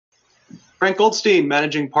Frank Goldstein,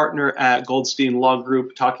 managing partner at Goldstein Law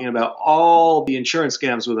Group, talking about all the insurance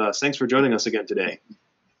scams with us. Thanks for joining us again today.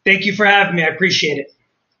 Thank you for having me. I appreciate it.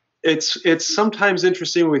 It's sometimes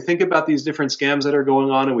interesting when we think about these different scams that are going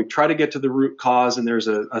on and we try to get to the root cause, and there's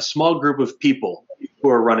a small group of people who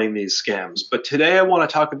are running these scams. But today I want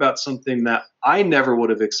to talk about something that I never would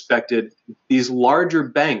have expected. These larger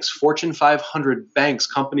banks, Fortune 500 banks,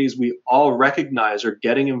 companies we all recognize are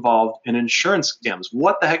getting involved in insurance scams.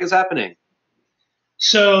 What the heck is happening?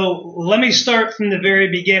 So let me start from the very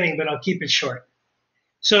beginning, but I'll keep it short.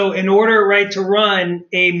 So in order, to run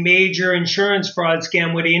a major insurance fraud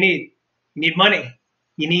scam, what do you need? You need money.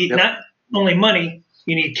 You need not only money,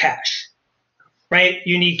 you need cash, right?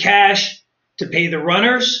 You need cash to pay the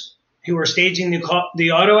runners who are staging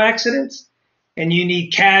the auto accidents, and you need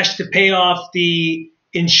cash to pay off the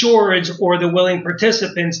insureds or the willing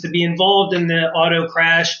participants to be involved in the auto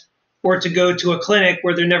crash or to go to a clinic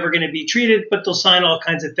where they're never going to be treated, but they'll sign all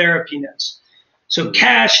kinds of therapy notes. So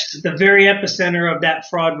cash is the very epicenter of that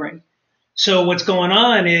fraud ring. So what's going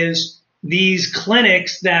on is these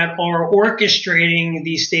clinics that are orchestrating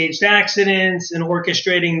these staged accidents and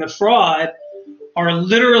orchestrating the fraud are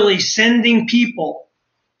literally sending people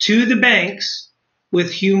to the banks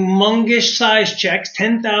with humongous size checks,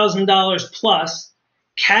 $10,000 plus,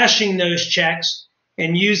 cashing those checks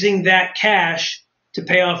and using that cash to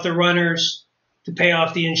pay off the runners, to pay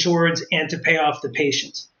off the insureds, and to pay off the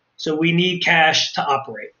patients. So we need cash to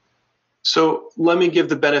operate. So let me give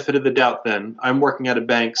the benefit of the doubt then. I'm working at a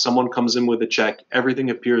bank. Someone comes in with a check. Everything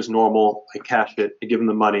appears normal. I cash it. I give them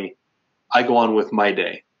the money. I go on with my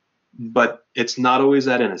day. But it's not always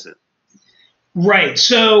that innocent. Right.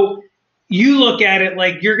 So you look at it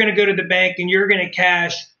like you're going to go to the bank and you're going to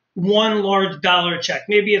cash one large dollar check.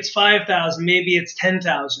 Maybe it's 5,000, maybe it's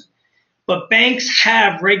 10,000. But banks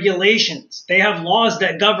have regulations. They have laws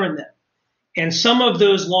that govern them. And some of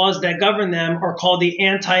those laws that govern them are called the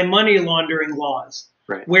anti-money laundering laws,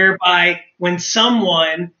 whereby when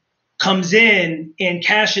someone comes in and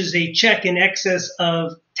cashes a check in excess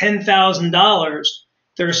of $10,000,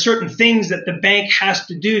 there are certain things that the bank has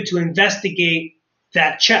to do to investigate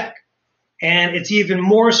that check. And it's even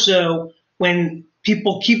more so when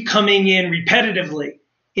people keep coming in repetitively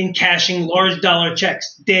in cashing large dollar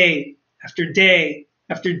checks day after day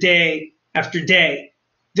after day after day.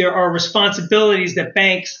 There are responsibilities that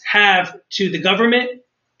banks have to the government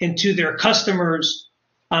and to their customers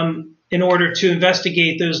in order to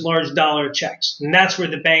investigate those large dollar checks. And that's where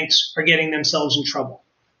the banks are getting themselves in trouble.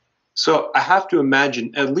 So I have to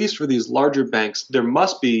imagine, at least for these larger banks, there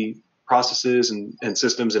must be processes and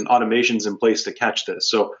systems and automations in place to catch this.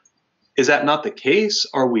 So is that not the case?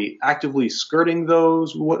 Are we actively skirting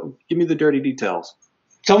those? Give me the dirty details.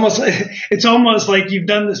 It's almost like you've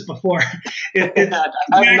done this before. I'm not.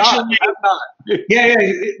 Yeah,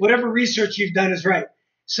 whatever research you've done is right.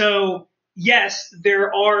 So yes,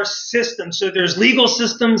 there are systems. So there's legal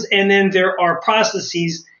systems, and then there are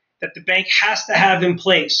processes that the bank has to have in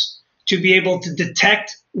place to be able to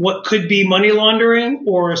detect what could be money laundering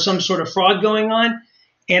or some sort of fraud going on.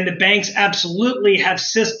 And the banks absolutely have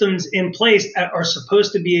systems in place that are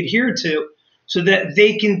supposed to be adhered to so that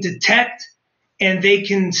they can detect and they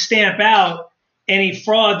can stamp out any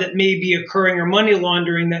fraud that may be occurring or money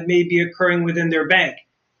laundering that may be occurring within their bank.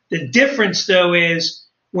 The difference, though, is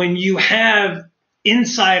when you have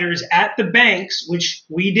insiders at the banks, which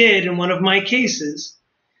we did in one of my cases,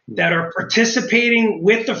 that are participating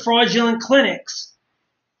with the fraudulent clinics,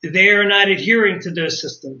 they are not adhering to those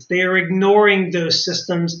systems. They are ignoring those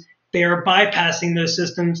systems. They are bypassing those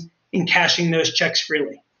systems and cashing those checks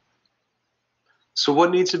freely. So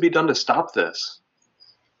what needs to be done to stop this?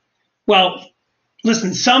 Well,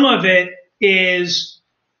 listen, some of it is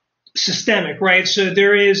systemic, right? So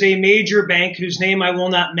there is a major bank whose name I will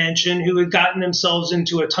not mention who had gotten themselves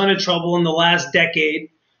into a ton of trouble in the last decade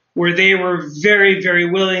where they were very,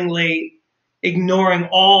 very willingly ignoring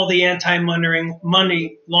all the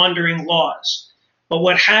anti-money laundering laws. But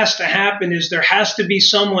what has to happen is there has to be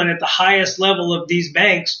someone at the highest level of these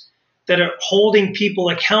banks that are holding people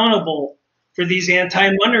accountable for these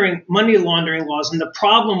anti-money laundering laws. And the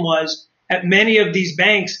problem was at many of these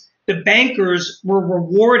banks, the bankers were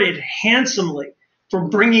rewarded handsomely for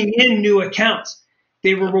bringing in new accounts.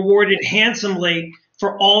 They were rewarded handsomely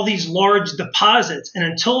for all these large deposits. And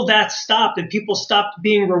until that stopped and people stopped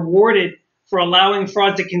being rewarded for allowing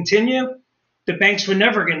fraud to continue, the banks were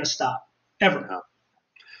never going to stop, ever.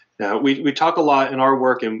 Now, we talk a lot in our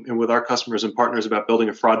work and with our customers and partners about building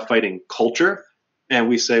a fraud fighting culture. And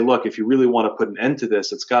we say, look, if you really want to put an end to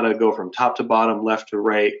this, it's got to go from top to bottom, left to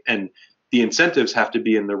right. And the incentives have to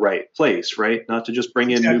be in the right place, right? Not to just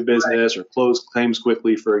bring in new business or close claims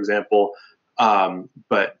quickly, for example.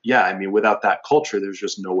 But yeah, I mean, without that culture, there's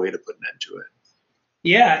just no way to put an end to it.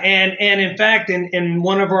 Yeah, and in fact, in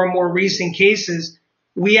one of our more recent cases,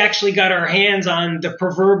 we actually got our hands on the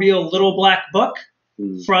proverbial little black book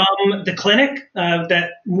from the clinic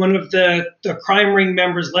that one of the crime ring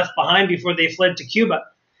members left behind before they fled to Cuba.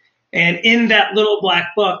 And in that little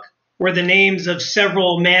black book were the names of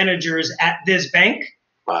several managers at this bank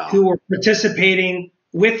who were participating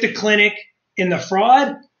with the clinic in the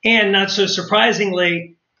fraud. And not so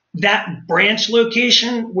surprisingly, that branch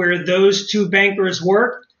location where those two bankers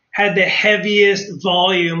worked had the heaviest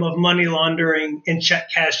volume of money laundering and check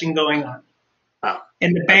cashing going on. Wow.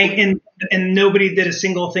 And the bank, and nobody did a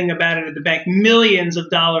single thing about it at the bank. Millions of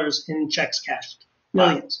dollars in checks cashed.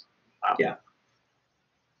 Millions. Wow. Yeah.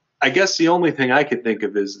 I guess the only thing I could think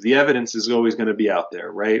of is the evidence is always going to be out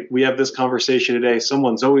there, right? We have this conversation today.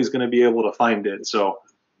 Someone's always going to be able to find it. So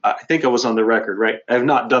I think I was on the record, right? I have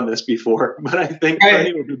not done this before, but I think for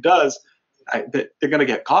anyone who does, they're going to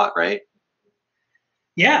get caught, right?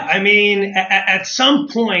 Yeah. I mean, at some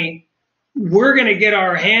point, we're going to get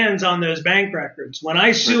our hands on those bank records. When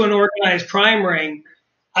I sue an organized crime ring,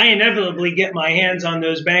 I inevitably get my hands on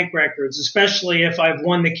those bank records, especially if I've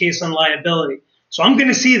won the case on liability. So I'm going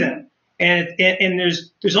to see them. And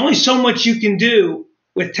there's only so much you can do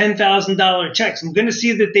with $10,000 checks. I'm going to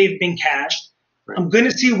see that they've been cashed. I'm going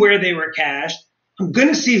to see where they were cashed. I'm going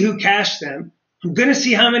to see who cashed them. I'm going to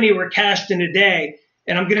see how many were cashed in a day.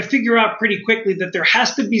 And I'm going to figure out pretty quickly that there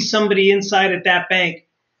has to be somebody inside at that bank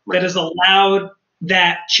that has allowed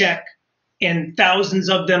that check and thousands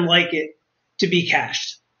of them like it to be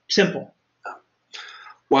cashed. Simple.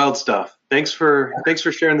 Wild stuff. Thanks for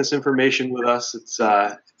sharing this information with us. It's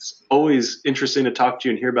always interesting to talk to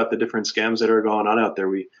you and hear about the different scams that are going on out there.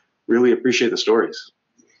 We really appreciate the stories.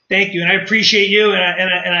 Thank you, and I appreciate you,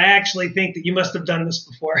 and I actually think that you must have done this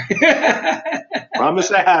before.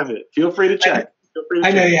 Promise I haven't. Feel free to check.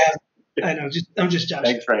 I know you have. I know. I'm just joshing.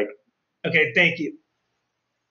 Thanks, Frank. Okay, thank you.